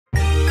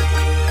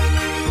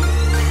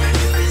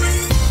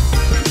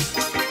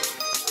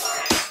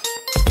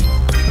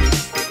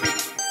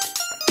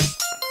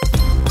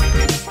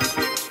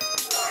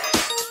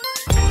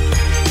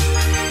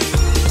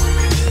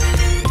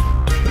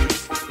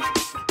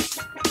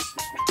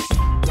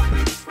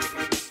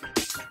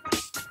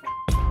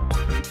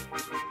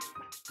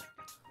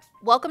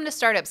Welcome to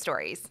Startup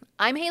Stories.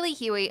 I'm Haley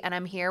Huey, and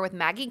I'm here with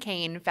Maggie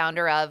Kane,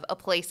 founder of A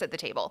Place at the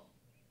Table.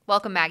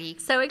 Welcome, Maggie.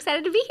 So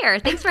excited to be here.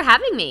 Thanks for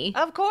having me.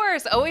 Of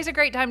course. Always a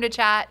great time to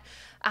chat.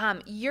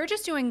 You're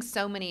just doing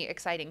so many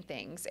exciting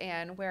things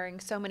and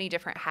wearing so many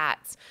different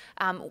hats.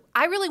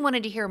 I really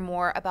wanted to hear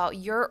more about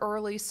your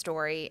early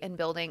story in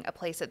building A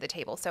Place at the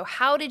Table. So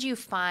how did you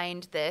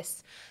find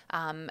this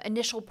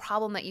initial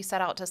problem that you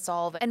set out to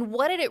solve? And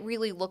what did it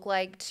really look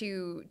like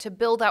to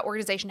build that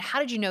organization? How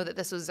did you know that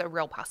this was a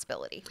real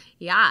possibility?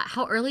 Yeah.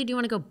 How early do you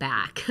want to go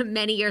back?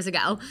 Many years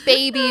ago.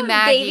 Baby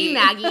Maggie. Baby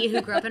Maggie,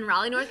 who grew up in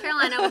Raleigh, North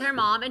Carolina with her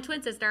mom and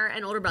twin sister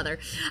and older brother.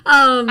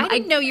 I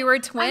didn't know you were a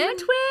twin. I'm a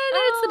twin.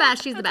 It's the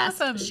best. She's the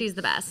best. Awesome. She's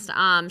the best.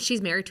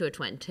 She's married to a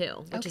twin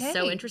too, which is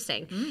so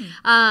interesting.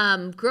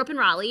 Grew up in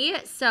Raleigh,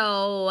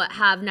 so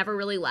have never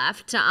really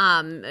left.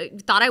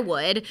 Thought I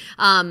would.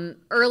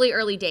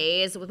 Early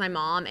days with my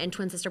mom and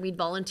twin sister, we'd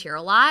volunteer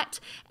a lot,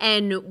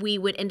 and we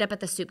would end up at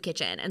the soup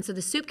kitchen. And so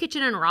the soup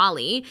kitchen in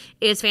Raleigh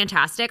is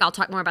fantastic. I'll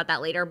talk more about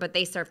that later, but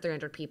they serve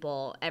 300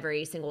 people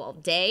every single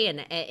day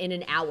and in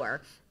an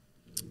hour.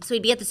 So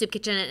we'd be at the soup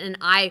kitchen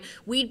and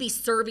we'd be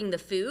serving the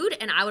food,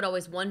 and I would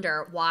always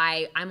wonder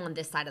why I'm on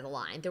this side of the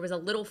line. There's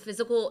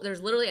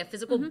literally a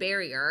physical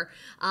barrier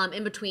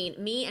in between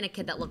me and a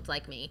kid that looked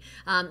like me.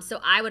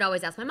 So I would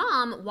always ask my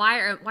mom,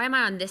 why am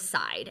I on this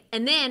side?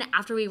 And then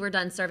after we were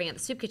done serving at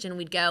the soup kitchen,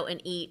 we'd go and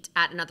eat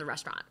at another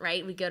restaurant,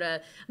 right? We'd go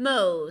to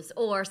Moe's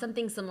or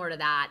something similar to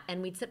that,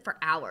 and we'd sit for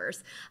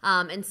hours.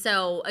 And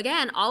so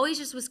again, always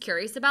just was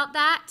curious about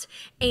that.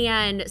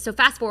 And so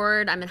fast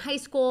forward, I'm in high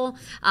school.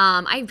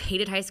 I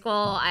hated high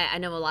school. I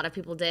know a lot of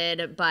people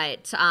did,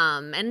 but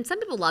and some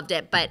people loved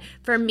it, but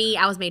for me,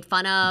 I was made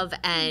fun of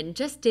and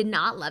just did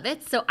not love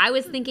it. So I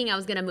was thinking I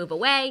was going to move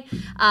away.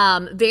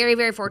 Very,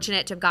 very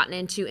fortunate to have gotten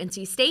into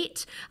NC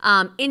State.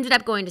 Ended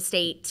up going to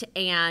State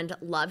and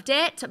loved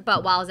it.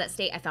 But while I was at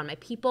State, I found my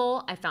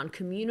people. I found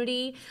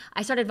community.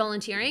 I started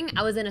volunteering.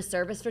 I was in a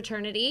service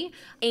fraternity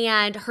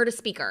and heard a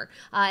speaker.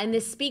 And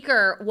this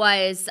speaker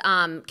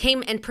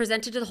came and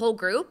presented to the whole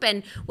group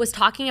and was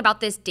talking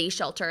about this day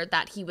shelter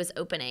that he was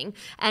opening.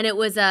 And it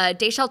was a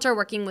day shelter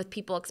working with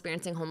people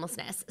experiencing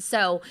homelessness.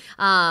 So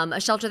a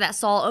shelter that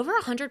saw over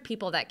 100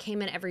 people that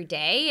came in every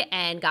day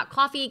and got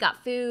coffee,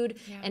 got food,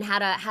 and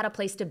had a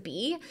place to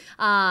be.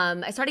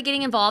 I started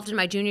getting involved in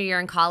my junior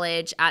year in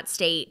college at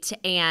State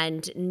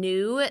and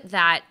knew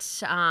that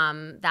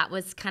that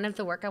was kind of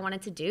the work I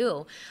wanted to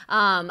do.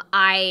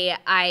 I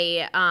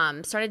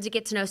started to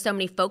get to know so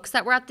many folks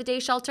that were at the day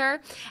shelter.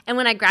 And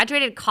when I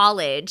graduated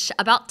college,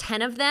 about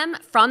 10 of them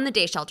from the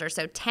day shelter,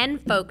 so 10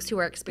 folks who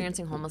were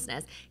experiencing homelessness,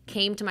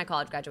 came to my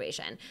college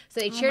graduation. So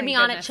they cheered me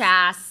on at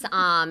CHAS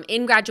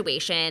in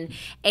graduation,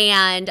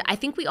 and I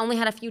think we only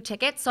had a few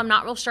tickets, so I'm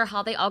not real sure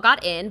how they all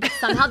got in, but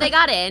somehow they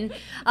got in,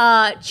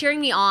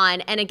 cheering me on.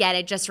 And again,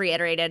 it just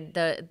reiterated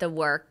the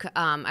work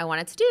I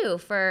wanted to do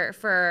for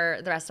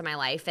the rest of my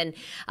life. And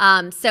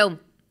so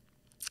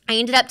I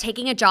ended up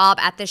taking a job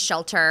at this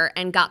shelter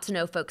and got to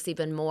know folks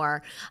even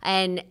more.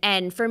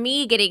 And for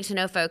me, getting to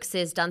know folks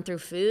is done through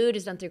food,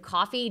 is done through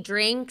coffee,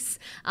 drinks.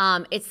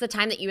 It's the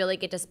time that you really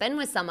get to spend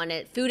with someone.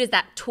 Food is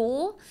that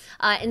tool.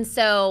 And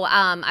so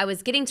I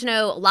was getting to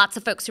know lots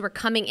of folks who were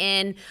coming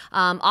in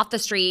off the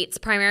streets,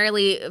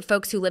 primarily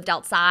folks who lived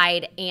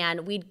outside,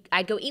 and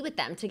I'd go eat with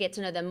them to get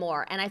to know them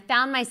more. And I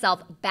found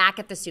myself back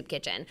at the soup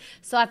kitchen.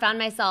 So I found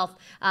myself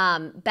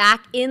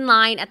back in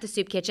line at the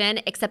soup kitchen,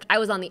 except I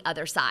was on the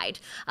other side.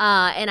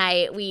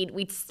 And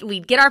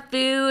we'd get our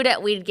food,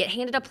 we'd get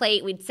handed a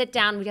plate, we'd sit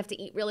down, we'd have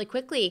to eat really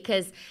quickly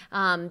because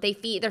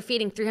they're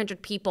feeding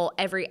 300 people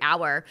every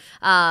hour.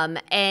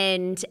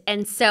 And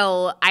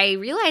so I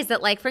realized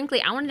that, like,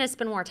 frankly, I wanted to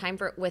spend more time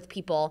with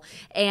people,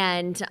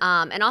 and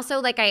also,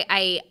 like,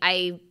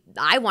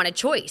 I wanted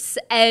choice.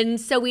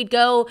 And so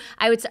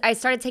I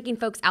started taking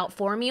folks out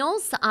for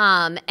meals.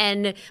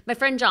 And my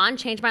friend John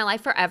changed my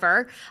life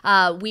forever.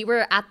 We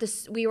were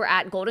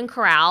at Golden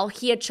Corral.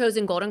 He had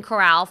chosen Golden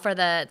Corral for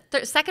the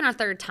second or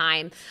third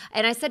time.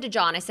 And I said to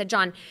John,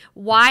 John,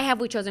 why have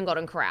we chosen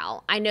Golden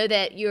Corral? I know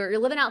that you're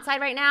living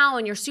outside right now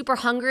and you're super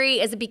hungry.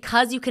 Is it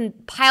because you can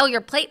pile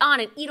your plate on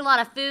and eat a lot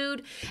of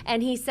food?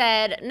 And he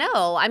said,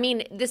 no, I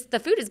mean, the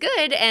food is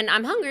good and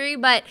I'm hungry,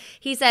 but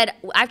he said,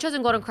 I've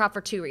chosen Golden Corral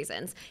for 2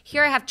 reasons.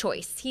 Here I have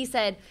choice. He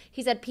said,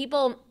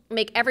 people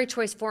make every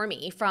choice for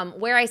me, from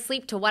where I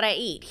sleep to what I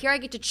eat. Here I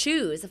get to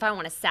choose if I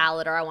want a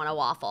salad or I want a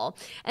waffle.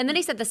 And then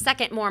he said the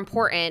second more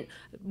important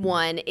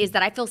one is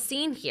that I feel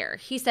seen here.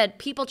 He said,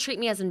 people treat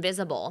me as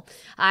invisible.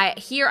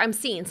 Here I'm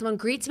seen. Someone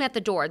greets me at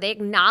the door. They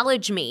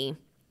acknowledge me.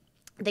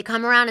 They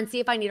come around and see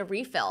if I need a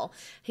refill.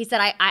 He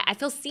said, I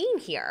feel seen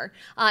here.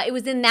 It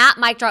was in that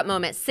mic drop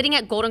moment, sitting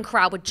at Golden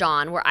Corral with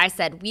John, where I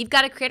said, we've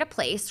got to create a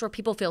place where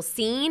people feel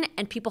seen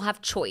and people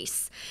have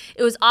choice.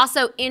 It was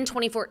also in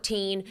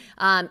 2014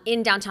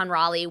 in downtown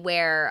Raleigh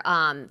where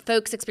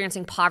folks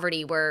experiencing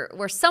poverty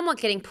were somewhat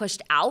getting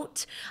pushed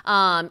out.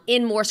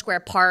 In Moore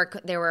Square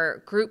Park, there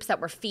were groups that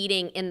were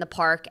feeding in the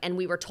park, and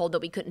we were told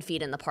that we couldn't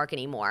feed in the park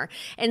anymore.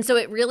 And so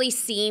it really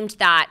seemed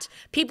that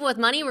people with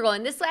money were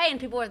going this way and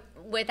people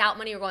without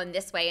money, we're going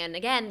this way. And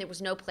again, there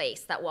was no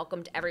place that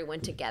welcomed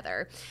everyone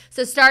together.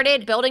 So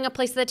started building a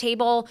place at the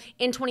table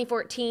in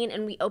 2014,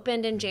 and we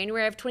opened in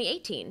January of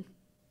 2018.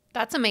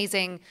 That's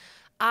amazing.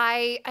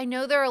 I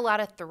know there are a lot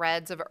of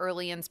threads of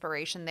early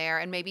inspiration there,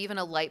 and maybe even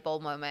a light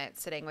bulb moment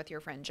sitting with your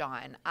friend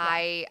John.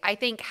 Yeah. I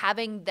think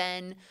having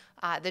then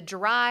the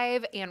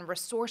drive and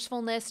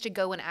resourcefulness to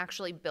go and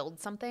actually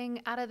build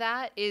something out of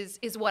that is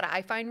what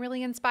I find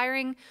really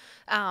inspiring.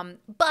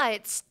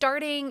 But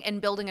starting and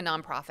building a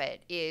nonprofit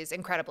is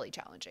incredibly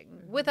challenging.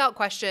 Mm-hmm. Without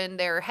question,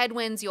 there are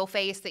headwinds you'll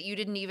face that you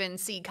didn't even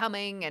see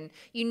coming, and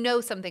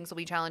some things will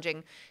be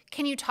challenging.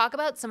 Can you talk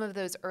about some of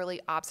those early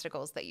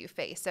obstacles that you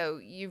face? So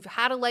you've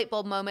had a light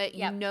bulb moment.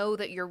 Yep. You know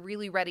that you're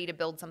really ready to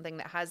build something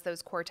that has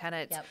those core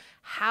tenets. Yep.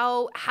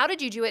 How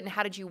did you do it, and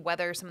how did you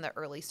weather some of the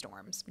early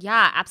storms?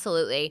 Yeah,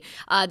 absolutely.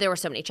 There were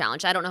so many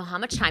challenges. I don't know how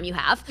much time you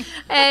have,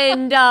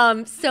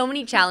 and so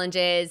many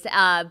challenges.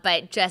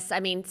 But just,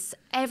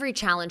 every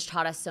challenge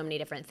taught us so many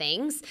different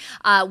things.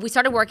 We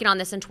started working on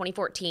this in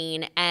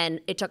 2014, and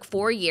it took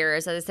 4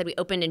 years. As I said, we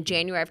opened in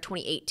January of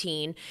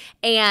 2018,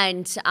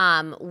 and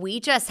we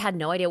just had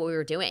no idea what we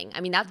were doing.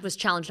 That was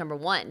challenge number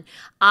one.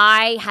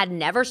 I had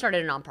never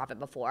started a nonprofit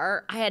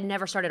before. I had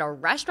never started a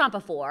restaurant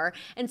before,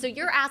 and so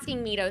you're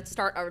asking me to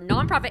start a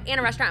nonprofit and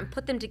a restaurant and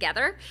put them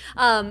together.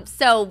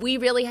 So we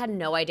really had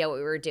no idea what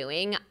we were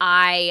doing.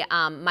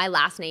 My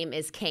last name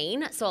is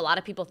Kane, so a lot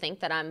of people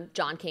think that I'm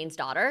John Kane's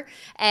daughter,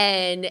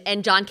 and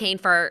John Kane,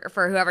 for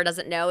whoever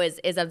doesn't know,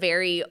 is a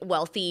very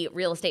wealthy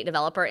real estate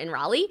developer in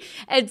Raleigh.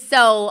 And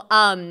so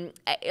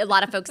a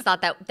lot of folks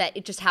thought that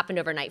it just happened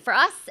overnight for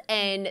us,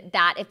 and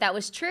that if that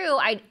was true,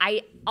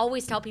 I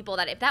always tell people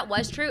that if that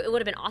was true, it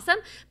would have been awesome,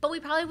 but we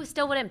probably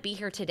still wouldn't be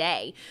here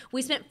today.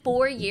 We spent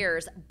 4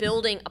 years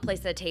building a place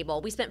at the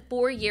table. We spent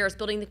 4 years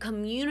building the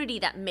community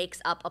that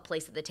makes up a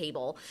place at the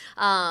table.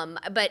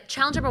 But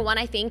challenge number one,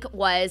 I think,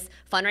 was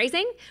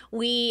fundraising.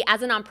 We,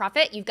 as a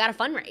nonprofit, you've got to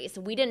fundraise.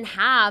 We didn't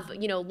have,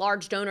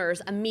 large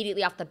donors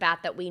immediately off the bat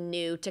that we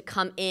knew to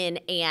come in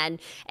and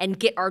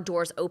get our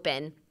doors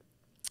open.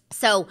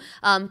 So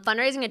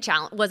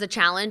fundraising was a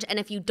challenge, and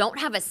if you don't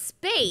have a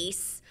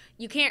space,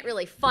 you can't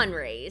really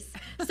fundraise.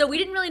 So we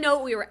didn't really know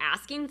what we were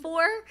asking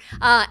for.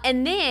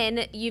 And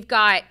then you've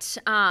got,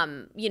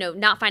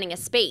 not finding a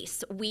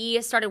space.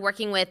 We started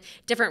working with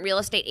different real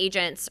estate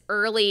agents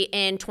early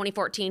in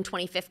 2014,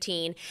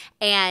 2015.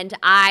 And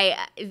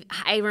I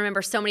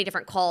remember so many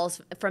different calls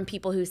from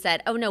people who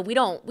said, oh no, we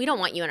don't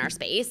want you in our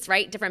space,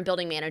 right? Different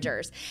building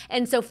managers.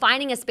 And so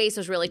finding a space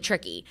was really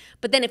tricky.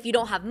 But then if you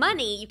don't have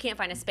money, you can't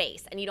find a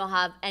space, and you don't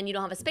have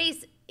a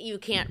space, you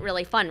can't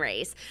really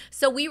fundraise.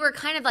 So we were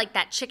kind of like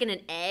that chicken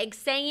and egg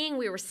saying.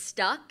 We were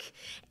stuck,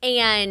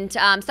 and so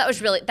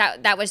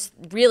that was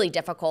really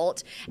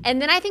difficult.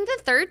 And then I think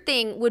the third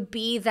thing would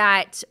be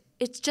that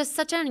it's just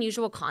such an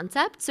unusual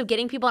concept, so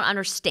getting people to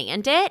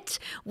understand it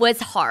was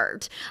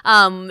hard.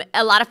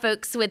 A lot of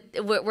folks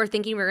were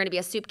thinking we were going to be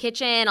a soup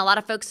kitchen. A lot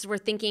of folks were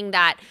thinking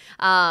that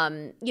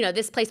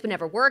this place would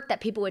never work,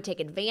 that people would take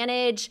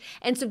advantage.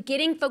 And so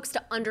getting folks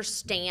to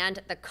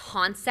understand the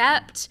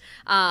concept,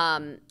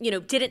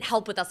 didn't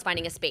help with us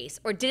finding a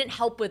space, or didn't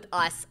help with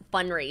us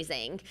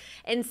fundraising.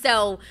 And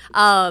so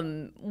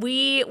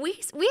we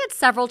had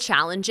several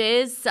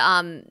challenges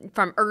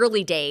from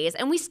early days,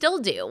 and we still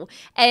do.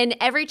 And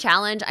every challenge,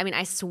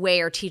 I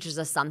swear, teaches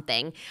us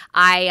something.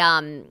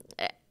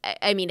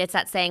 It's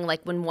that saying,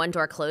 like, when one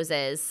door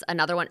closes,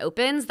 another one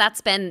opens.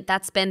 That's been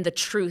the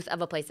truth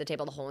of a place at the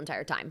table the whole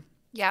entire time.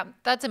 Yeah,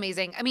 that's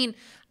amazing.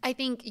 I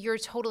think you're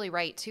totally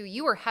right, too.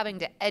 You were having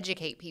to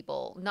educate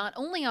people, not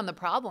only on the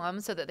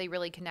problem so that they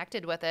really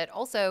connected with it.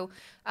 Also,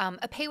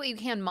 a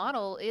pay-what-you-can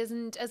model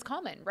isn't as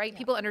common, right? Yeah.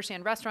 People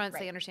understand restaurants.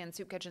 Right. They understand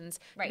soup kitchens.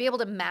 Right. To be able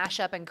to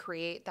mash up and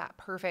create that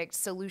perfect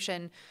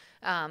solution,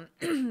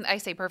 I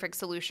say perfect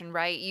solution,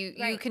 right?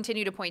 You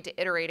continue to point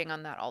to iterating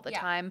on that all the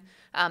time.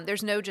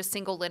 There's no just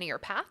single linear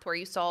path where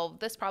you solve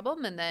this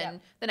problem and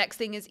then the next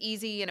thing is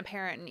easy and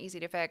apparent and easy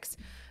to fix.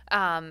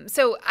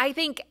 So I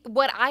think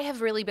what I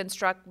have really been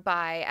struck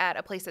by at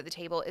a place at the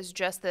table is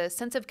just the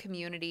sense of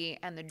community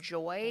and the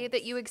joy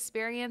that you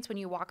experience when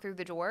you walk through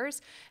the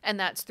doors. And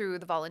that's through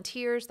the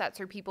volunteers. That's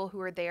through people who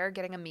are there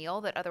getting a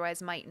meal that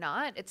otherwise might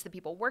not. It's the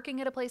people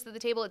working at a place at the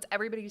table. It's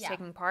everybody who's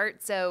taking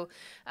part. So,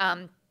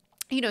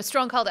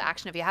 strong call to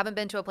action. If you haven't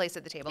been to a place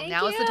at the table,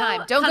 now is the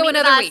time. Don't go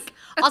another week.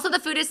 Also, the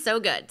food is so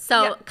good.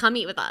 So come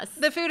eat with us.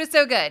 The food is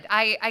so good.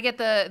 I get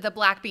the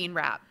black bean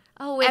wrap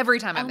every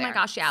time I'm there. Oh my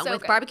gosh, yeah. So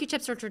with barbecue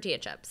chips or tortilla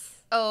chips?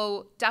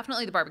 Oh,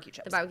 definitely the barbecue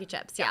chips. The barbecue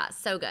chips, yeah.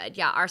 So good.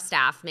 Yeah, our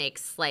staff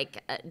makes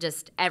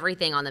just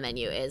everything on the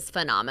menu is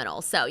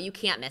phenomenal. So you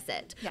can't miss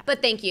it. Yeah.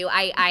 But thank you.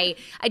 I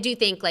do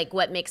think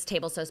what makes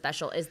tables so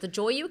special is the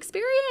joy you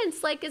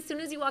experience. As soon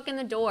as you walk in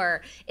the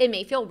door, it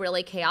may feel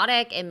really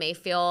chaotic. It may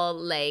feel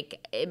like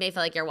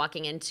you're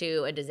walking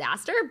into a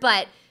disaster,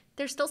 but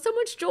there's still so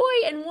much joy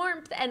and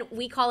warmth, and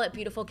we call it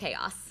beautiful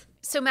chaos.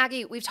 So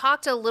Maggie, we've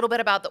talked a little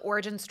bit about the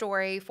origin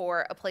story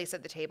for A Place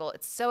at the Table.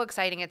 It's so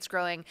exciting. It's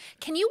growing.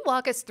 Can you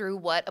walk us through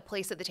what A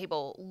Place at the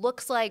Table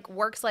looks like,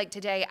 works like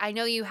today? I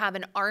know you have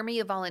an army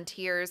of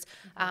volunteers,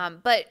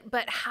 but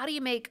how do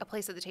you make A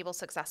Place at the Table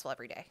successful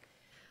every day?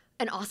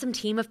 An awesome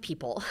team of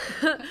people.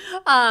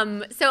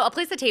 So A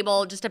Place at the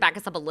Table, just to back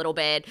us up a little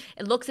bit,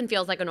 it looks and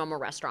feels like a normal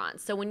restaurant.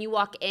 So when you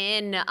walk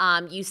in,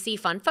 you see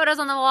fun photos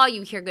on the wall,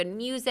 you hear good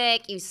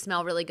music, you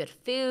smell really good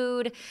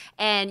food,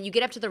 and you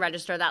get up to the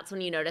register. That's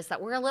when you notice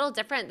that we're a little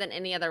different than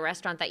any other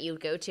restaurant that you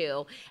go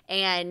to.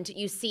 And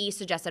you see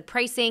suggested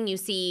pricing, you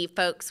see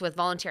folks with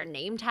volunteer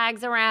name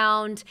tags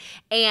around,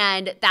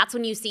 and that's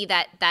when you see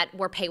that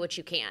we're pay what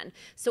you can.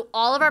 So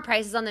all of our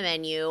prices on the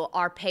menu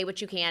are pay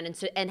what you can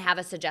and have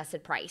a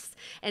suggested price.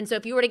 And so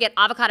if you were to get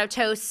avocado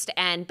toast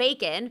and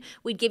bacon,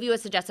 we'd give you a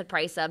suggested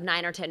price of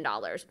 $9 or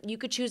 $10. You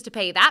could choose to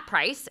pay that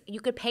price.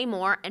 You could pay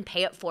more and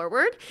pay it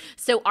forward.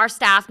 So our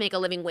staff make a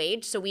living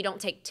wage, so we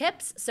don't take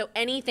tips. So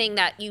anything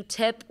that you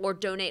tip or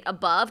donate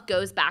above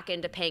goes back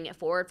into paying it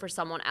forward for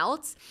someone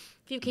else.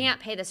 If you can't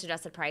pay the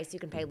suggested price, you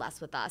can pay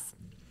less with us.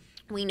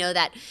 We know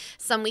that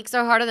some weeks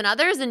are harder than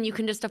others and you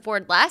can just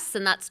afford less,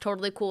 and that's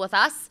totally cool with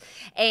us.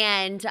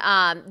 And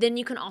then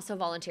you can also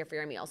volunteer for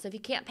your meal. So if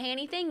you can't pay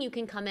anything, you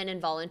can come in and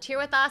volunteer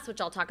with us,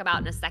 which I'll talk about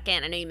in a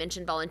second. I know you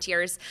mentioned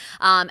volunteers.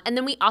 And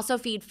then we also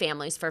feed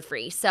families for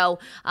free. So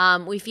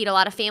we feed a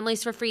lot of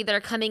families for free that are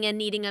coming in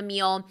needing a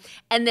meal.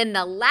 And then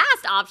the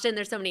last option,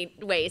 there's so many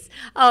ways.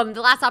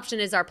 The last option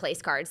is our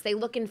place cards. They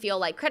look and feel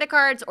like credit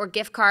cards or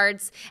gift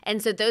cards.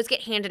 And so those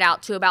get handed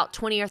out to about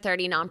 20 or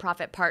 30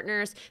 nonprofit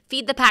partners.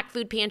 Feed the Pack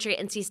Food Pantry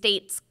at NC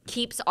State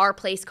keeps our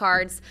place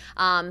cards,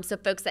 so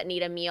folks that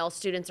need a meal,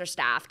 students or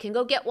staff, can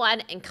go get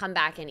one and come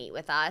back and eat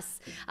with us.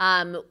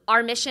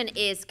 Our mission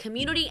is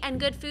community and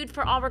good food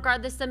for all,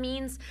 regardless of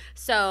means.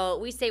 So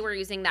we say we're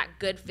using that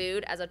good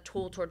food as a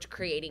tool towards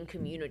creating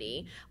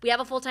community. We have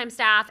a full-time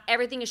staff.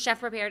 Everything is chef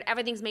prepared.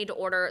 Everything's made to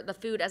order. The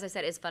food, as I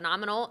said, is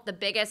phenomenal. The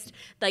biggest,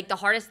 the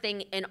hardest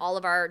thing in all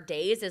of our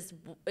days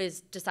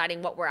is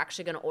deciding what we're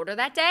actually going to order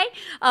that day,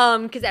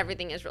 because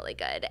everything is really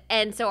good.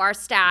 And so our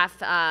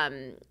staff,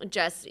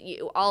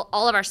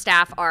 all of our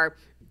staff are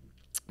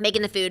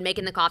making the food,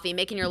 making the coffee,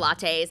 making your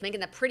lattes, making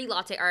the pretty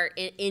latte art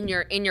in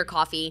your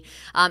coffee,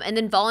 and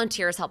then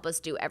volunteers help us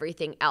do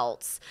everything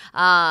else.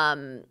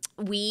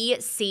 We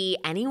see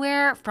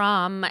anywhere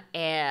from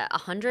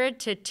 100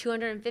 to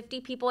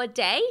 250 people a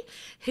day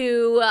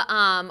who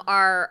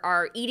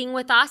are eating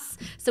with us.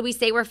 So we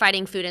say we're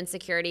fighting food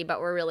insecurity, but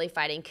we're really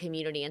fighting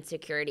community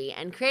insecurity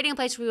and creating a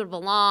place where we would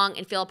belong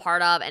and feel a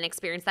part of and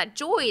experience that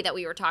joy that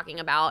we were talking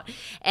about.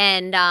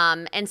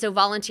 And so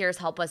volunteers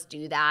help us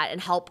do that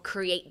and help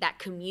create that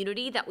community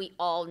that we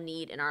all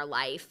need in our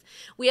life.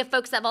 We have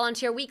folks that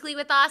volunteer weekly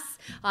with us.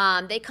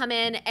 They come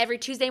in every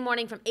Tuesday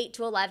morning from 8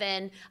 to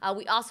 11.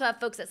 We also have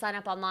folks that sign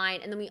up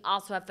online, and then we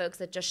also have folks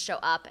that just show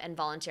up and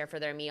volunteer for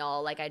their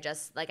meal, like I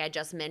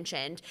just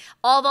mentioned.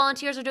 All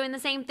volunteers are doing the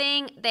same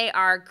thing. They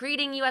are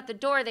greeting you at the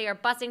door. They are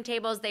bussing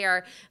tables. They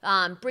are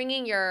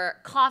bringing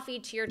your coffee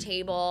to your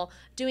table,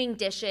 doing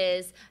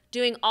dishes,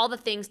 doing all the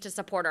things to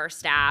support our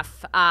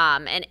staff.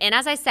 And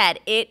as I said,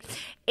 it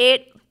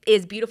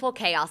is beautiful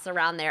chaos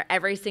around there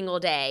every single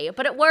day,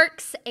 but it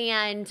works.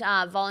 And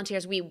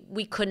volunteers,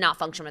 we could not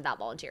function without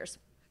volunteers.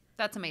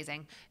 That's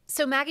amazing.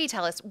 So Maggie,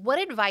 tell us, what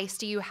advice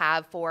do you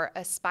have for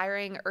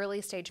aspiring early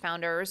stage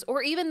founders,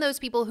 or even those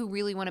people who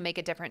really want to make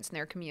a difference in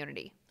their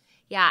community?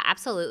 Yeah,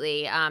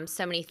 absolutely.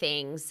 So many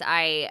things.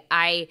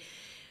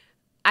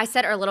 I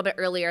said a little bit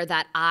earlier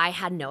that I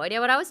had no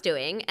idea what I was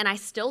doing, and I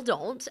still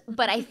don't.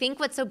 But I think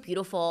what's so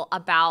beautiful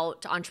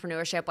about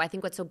entrepreneurship, I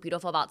think what's so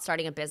beautiful about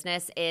starting a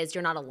business is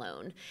you're not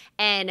alone.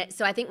 And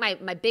so I think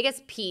my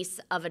biggest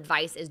piece of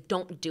advice is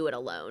don't do it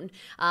alone.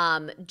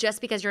 Just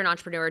because you're an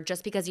entrepreneur,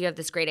 just because you have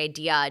this great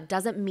idea,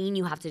 doesn't mean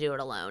you have to do it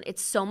alone.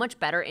 It's so much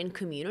better in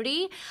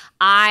community.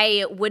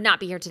 I would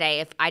not be here today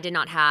if I did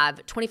not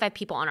have 25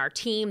 people on our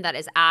team that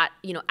is at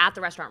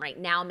the restaurant right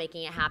now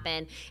making it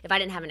happen. If I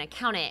didn't have an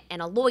accountant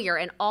and a lawyer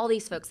and all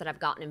these folks that have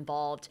gotten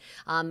involved.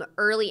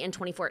 Early in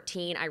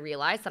 2014, I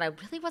realized that I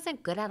really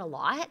wasn't good at a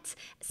lot,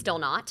 still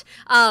not,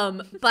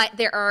 but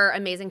there are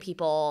amazing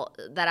people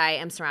that I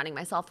am surrounding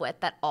myself with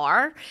that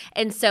are.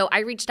 And so I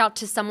reached out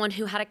to someone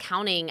who had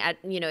accounting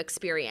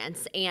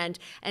experience and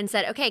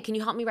said, okay, can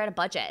you help me write a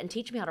budget and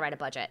teach me how to write a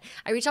budget?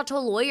 I reached out to a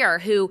lawyer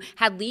who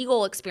had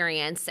legal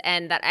experience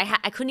and that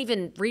I couldn't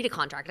even read a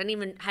contract.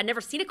 Had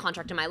never seen a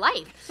contract in my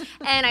life.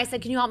 And I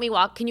said, can you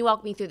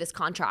walk me through this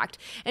contract?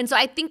 And so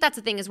I think that's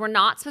the thing, is we're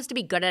not supposed to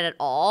be good at it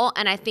all.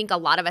 And I think a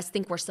lot of us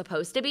think we're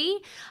supposed to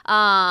be,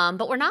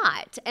 but we're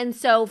not. And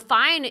so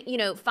find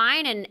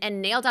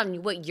and nail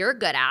down what you're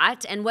good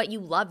at and what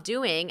you love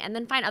doing, and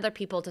then find other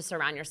people to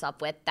surround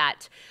yourself with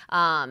that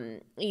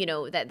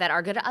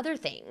are good at other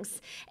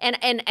things.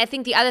 And I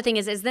think the other thing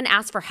is then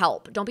ask for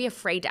help. Don't be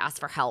afraid to ask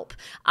for help.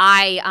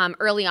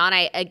 Early on,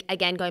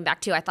 again, going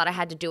back to, I thought I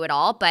had to do it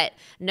all, but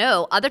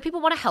no, other people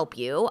want to help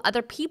you.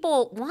 Other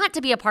people want to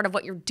be a part of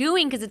what you're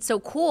doing because it's so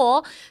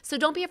cool. So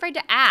don't be afraid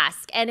to ask.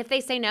 ask. And if they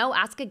say no,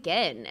 ask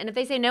again. And if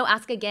they say no,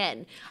 ask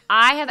again.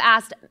 I have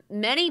asked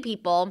many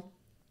people,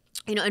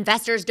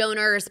 investors,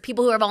 donors,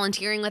 people who are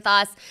volunteering with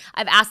us,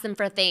 I've asked them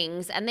for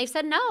things and they've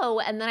said no,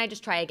 and then I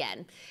just try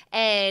again.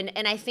 And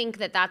I think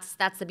that's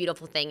the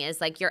beautiful thing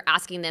is like you're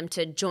asking them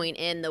to join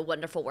in the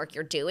wonderful work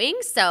you're doing.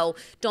 So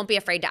don't be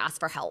afraid to ask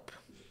for help.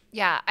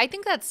 Yeah, I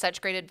think that's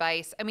such great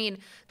advice. I mean,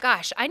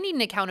 gosh, I need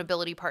an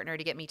accountability partner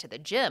to get me to the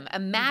gym.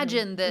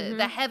 Imagine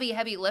the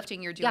heavy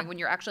lifting you're doing when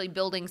you're actually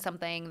building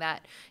something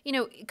that,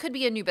 it could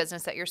be a new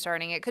business that you're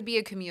starting. It could be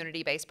a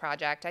community-based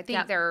project. I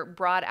think there are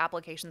broad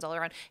applications all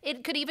around.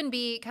 It could even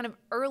be kind of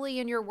early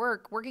in your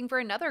work, working for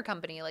another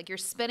company, like you're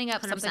spinning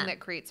up 100%. something that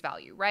creates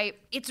value, right?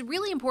 It's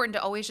really important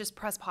to always just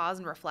press pause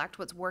and reflect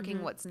what's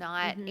working, what's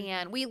not.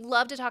 And we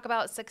love to talk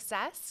about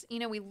success.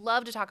 We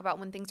love to talk about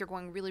when things are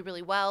going really,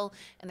 really well,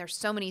 and there's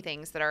so many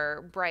things that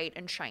are bright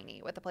and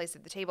shiny with a place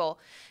at the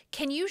table.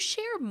 Can you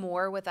share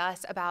more with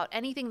us about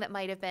anything that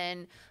might have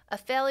been a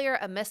failure,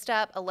 a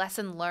misstep, a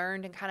lesson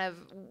learned, and kind of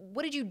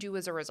what did you do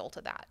as a result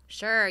of that?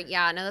 Sure.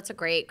 Yeah, no, that's a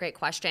great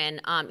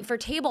question. For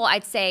Table,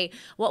 I'd say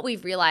what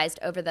we've realized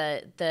over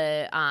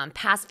the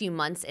past few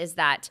months is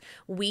that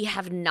we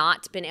have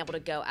not been able to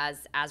go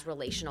as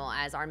relational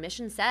as our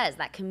mission says,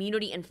 that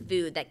community and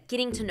food, that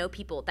getting to know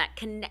people, that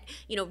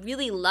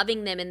really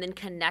loving them and then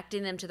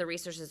connecting them to the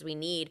resources we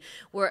need,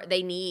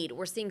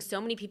 We're seeing so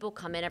many people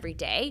come in every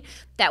day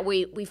that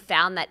we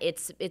found that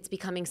it's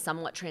becoming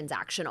somewhat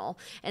transactional.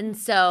 And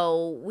so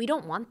we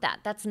don't want that.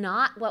 That's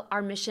not what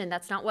our mission,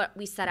 that's not what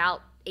we set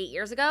out 8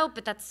 years ago,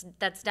 but that's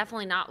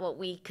definitely not what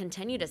we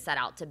continue to set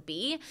out to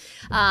be.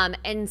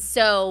 And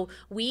so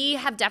we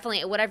have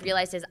definitely, what I've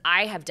realized is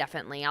I have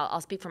definitely,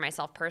 I'll speak for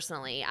myself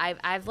personally,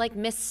 I've like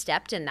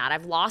misstepped in that.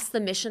 I've lost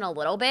the mission a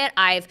little bit.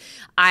 I've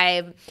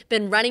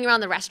been running around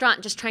the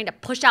restaurant just trying to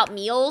push out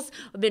meals.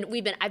 I've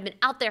been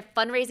out there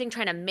fundraising,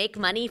 trying to make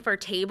money for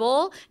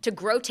Table, to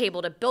grow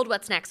Table, to build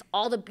what's next,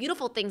 all the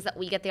beautiful things that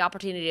we get the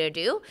opportunity to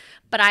do.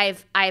 But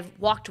I've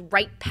walked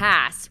right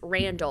past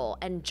Randall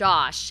and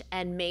Josh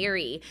and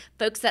Mary,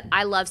 folks that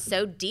I love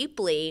so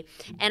deeply,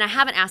 and I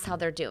haven't asked how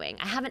they're doing.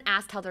 I haven't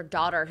asked how their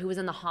daughter, who was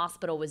in the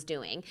hospital, was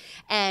doing.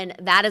 And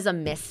that is a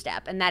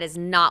misstep, and that is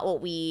not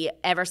what we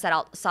ever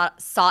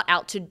sought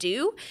out to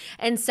do.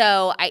 And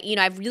so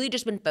I've really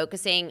just been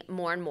focusing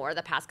more and more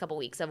the past couple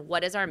weeks of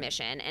what is our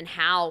mission and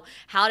how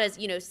does,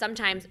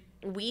 sometimes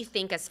we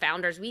think as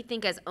founders, we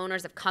think as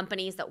owners of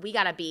companies that we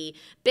got to be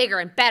bigger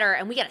and better,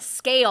 and we got to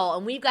scale,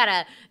 and we've got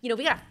to,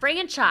 we got to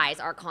franchise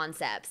our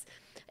concepts.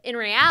 In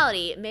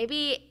reality,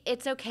 maybe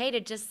it's okay to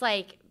just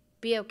like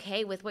be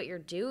okay with what you're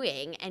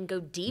doing and go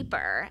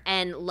deeper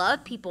and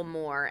love people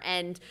more.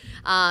 And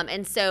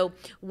so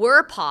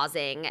we're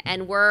pausing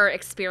and we're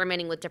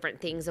experimenting with different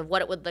things of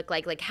what it would look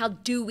like. Like, how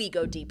do we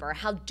go deeper?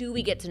 How do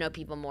we get to know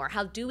people more?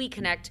 How do we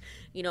connect,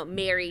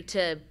 Mary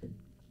to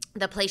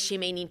the place she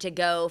may need to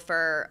go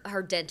for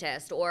her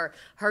dentist or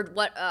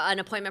an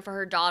appointment for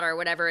her daughter,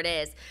 whatever it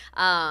is.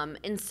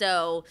 And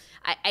so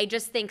I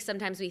just think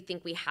sometimes we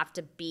think we have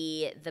to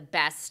be the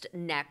best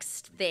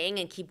next thing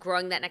and keep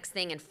growing that next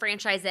thing and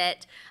franchise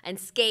it and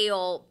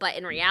scale. But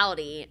in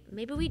reality,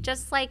 maybe we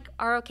just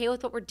are okay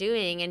with what we're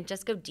doing and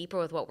just go deeper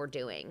with what we're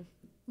doing.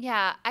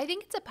 Yeah, I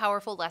think it's a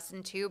powerful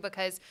lesson too,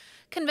 because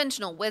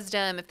conventional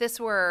wisdom, if this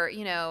were,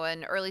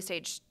 an early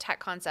stage tech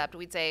concept,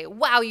 we'd say,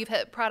 wow, you've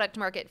hit product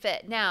market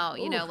fit. Now,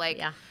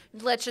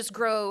 let's just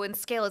grow and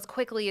scale as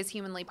quickly as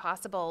humanly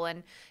possible.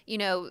 And,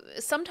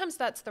 sometimes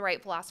that's the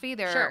right philosophy.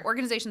 There are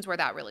organizations where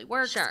that really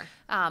works. Sure.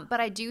 But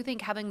I do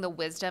think having the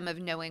wisdom of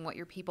knowing what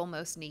your people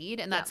most need,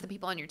 and that's the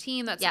people on your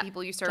team, that's the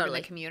people you serve in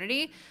the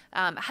community.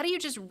 How do you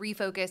just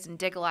refocus and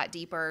dig a lot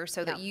deeper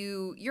so that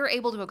you're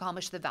able to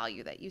accomplish the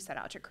value that you set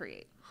out to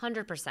create?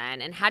 100%.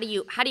 And how do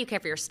you care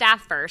for your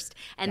staff first,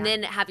 and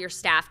then have your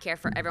staff care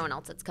for everyone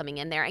else that's coming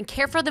in there and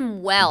care for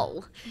them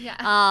well,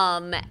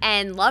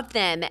 and love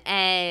them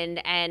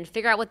and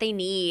figure out what they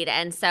need.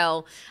 And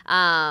so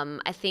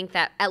I think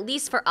that at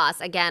least for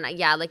us, again,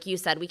 like you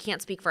said, we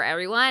can't speak for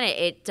everyone.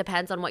 It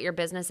depends on what your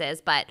business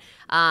is, but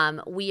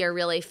we are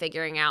really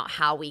figuring out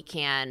how we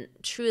can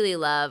truly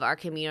love our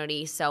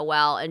community so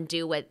well and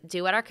do what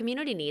our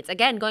community needs.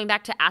 Again, going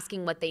back to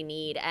asking what they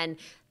need, and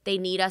they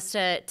need us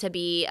to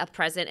be a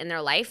present in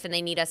their life, and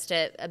they need us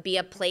to be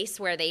a place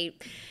where they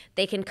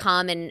can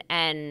come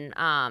and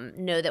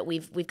know that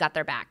we've got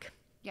their back.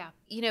 Yeah.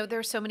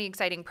 There's so many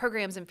exciting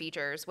programs and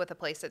features with A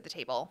Place at the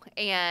Table.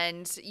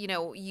 And,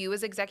 you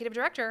as executive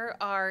director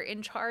are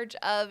in charge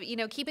of,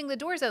 keeping the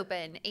doors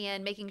open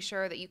and making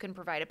sure that you can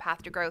provide a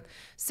path to growth.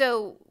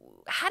 So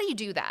how do you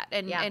do that?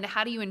 And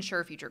how do you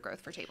ensure future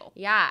growth for Table?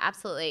 Yeah,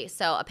 absolutely.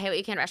 So a pay what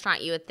you can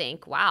restaurant, you would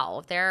think,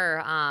 wow,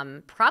 they're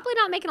probably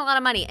not making a lot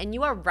of money. And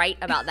you are right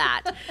about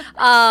that.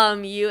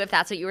 If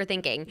that's what you were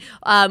thinking.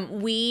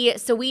 We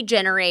only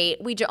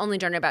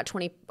generate about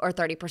 20 or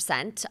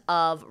 30%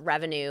 of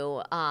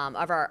revenue,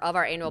 of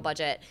our annual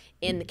budget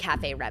in the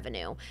cafe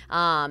revenue.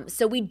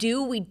 So we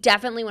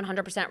definitely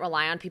 100%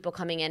 rely on people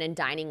coming in and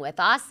dining with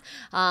us,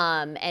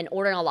 and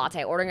ordering a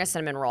latte, ordering a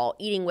cinnamon roll,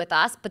 eating with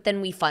us, but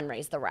then we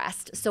fundraise the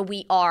rest. So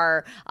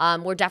we're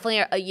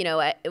definitely,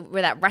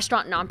 we're that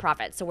restaurant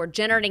nonprofit. So we're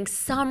generating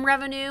some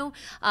revenue,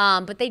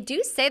 but they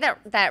do say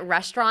that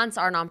restaurants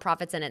are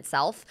nonprofits in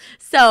itself.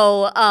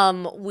 So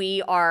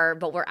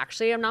but we're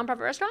actually a nonprofit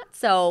restaurant,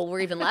 so we're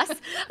even less.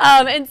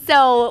 And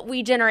so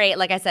we generate,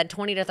 like I said,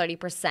 20 to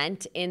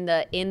 30%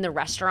 in the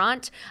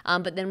restaurant,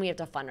 but then we have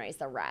to fundraise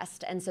the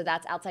rest. And so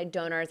that's outside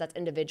donors, that's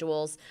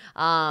individuals,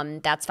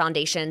 that's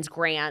foundations,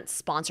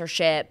 grants,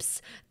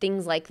 sponsorships,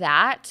 things like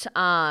that,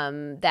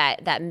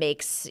 that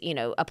makes,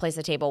 a place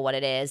at table what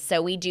it is.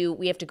 So we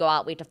have to go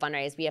out, we have to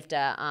fundraise, we have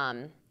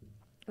to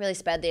really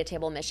spread the At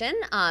Table mission,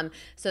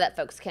 so that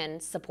folks can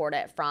support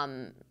it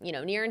from,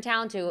 near in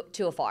town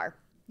to afar.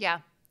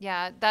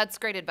 Yeah, that's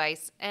great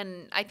advice.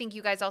 And I think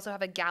you guys also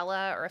have a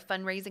gala or a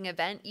fundraising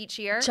event each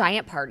year.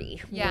 Giant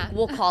party. Yeah.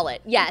 We'll call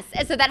it. Yes.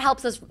 And so that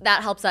helps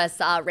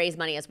us raise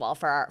money as well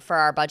for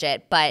our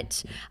budget.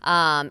 But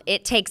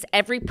it takes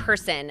every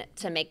person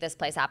to make this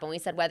place happen. We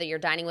said whether you're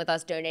dining with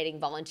us, donating,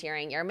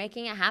 volunteering, you're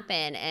making it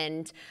happen.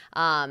 And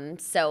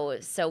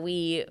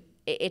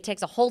it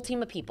takes a whole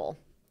team of people.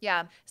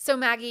 Yeah. So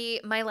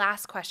Maggie, my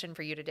last question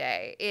for you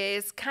today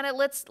is kind of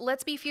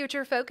let's be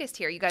future focused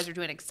here. You guys are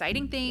doing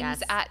exciting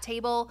things at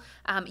Table.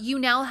 You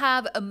now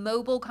have a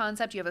mobile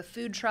concept. You have a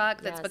food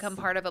truck that's become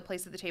part of a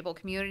Place at the Table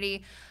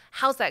community.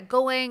 How's that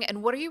going?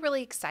 And what are you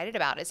really excited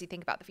about as you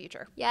think about the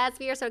future? Yes,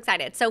 we are so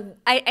excited. So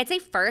I'd say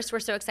first, we're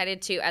so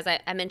excited to, as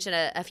I mentioned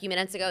a few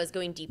minutes ago, is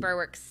going deeper.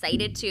 We're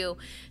excited to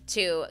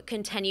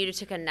continue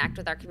to connect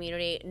with our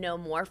community, know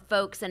more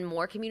folks and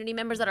more community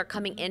members that are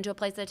coming into a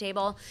Place at the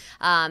Table.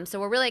 So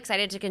we're really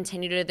excited to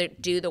continue to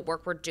do the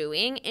work we're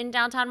doing in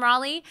downtown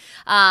Raleigh.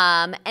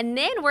 And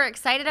then we're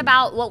excited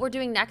about what we're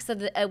doing next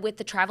with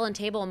the Travel and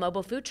Table and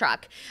mobile food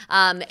truck.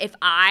 I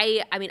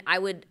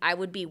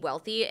would be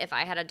wealthy if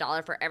I had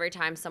 $1 for every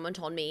time someone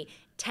told me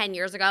 10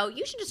 years ago,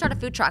 you should just start a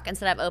food truck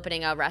instead of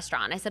opening a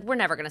restaurant. I said, we're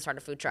never going to start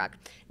a food truck.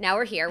 Now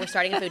we're here. We're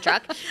starting a food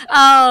truck.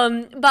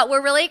 But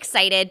we're really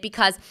excited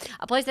because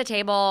a Place at the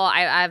Table,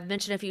 I've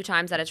mentioned a few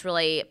times that it's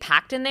really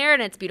packed in there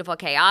and it's beautiful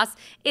chaos.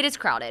 It is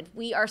crowded.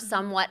 We are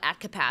somewhat at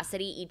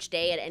capacity each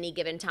day at any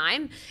given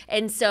time.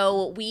 And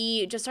so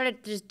we just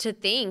started to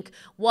think,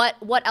 what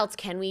else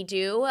can we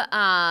do?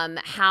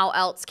 How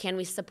else can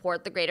we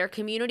support the greater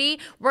community?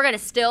 We're going to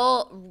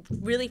still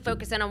really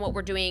focus in on what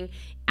we're doing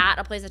at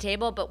a Place at the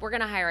Table, but we're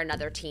going to hire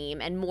another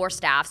team and more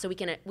staff so we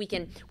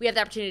have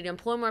the opportunity to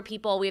employ more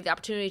people. We have the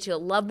opportunity to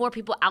love more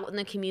people out in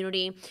the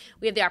community.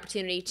 We have the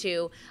opportunity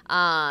to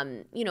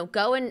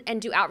go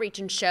and do outreach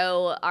and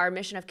show our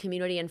mission of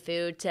community and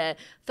food to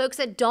folks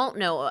that don't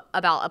know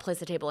about a Place at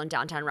the Table in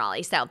downtown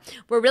Raleigh. So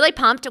we're really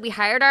pumped. We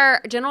hired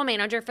our general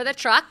manager for the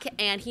truck,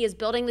 and he is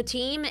building the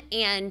team,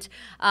 and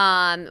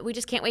we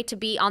just can't wait to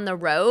be on the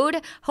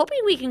road, hoping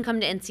we can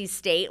come to NC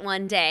State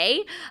one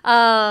day,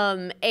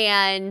 and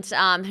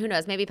who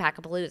knows, maybe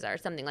Packapalooza or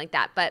something like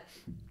that. But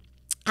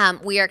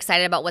we are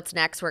excited about what's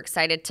next. We're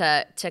excited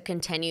to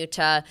continue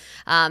to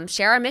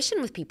share our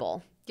mission with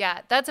people.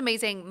 Yeah, that's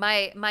amazing.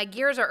 My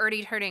gears are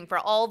already turning for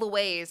all the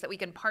ways that we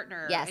can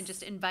partner and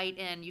just invite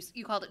in.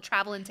 You called it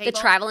Travel and Table? The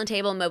Travel and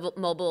Table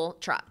mobile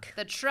truck.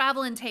 The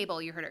Travel and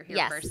Table. You heard it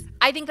here first.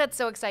 I think that's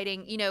so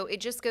exciting. It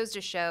just goes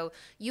to show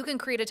you can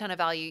create a ton of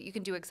value. You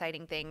can do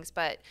exciting things,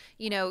 but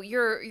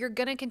you're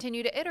going to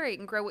continue to iterate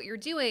and grow what you're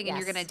doing, and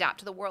you're going to adapt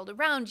to the world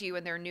around you,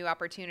 and there are new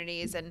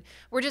opportunities, and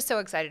we're just so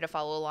excited to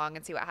follow along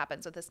and see what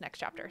happens with this next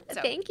chapter.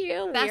 So thank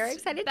you. We are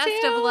excited too.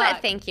 Best of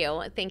luck. Thank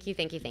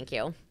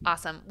you.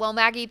 Awesome. Well,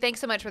 Maggie,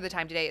 thanks so much for the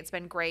time today. It's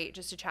been great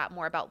just to chat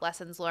more about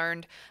lessons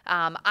learned.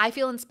 I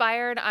feel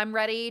inspired. I'm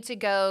ready to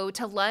go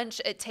to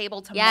lunch at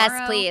Table tomorrow.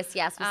 Yes, please.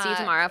 Yes, we'll see you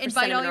tomorrow for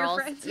invite cinnamon all rolls.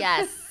 Your friends.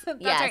 Yes.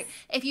 That's right.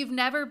 If you've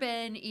never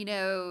been,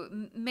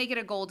 make it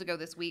a goal to go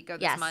this week, go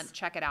this month,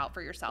 check it out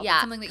for yourself. Yeah,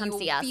 it's something that you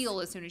will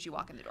feel as soon as you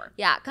walk in the door.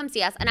 Yeah, come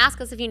see us and ask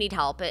us if you need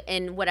help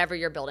in whatever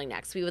you're building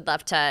next. We would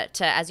love to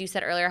as you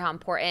said earlier, how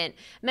important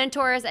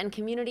mentors and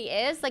community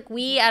is. Like,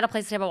 we at a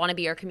Place at the Table want to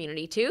be your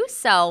community too.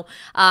 So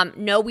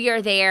know we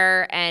are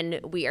there, and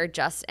we are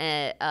just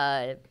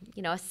a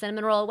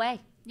cinnamon roll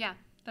away. Yeah,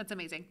 that's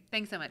amazing.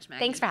 Thanks so much, Maggie.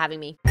 Thanks for having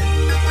me.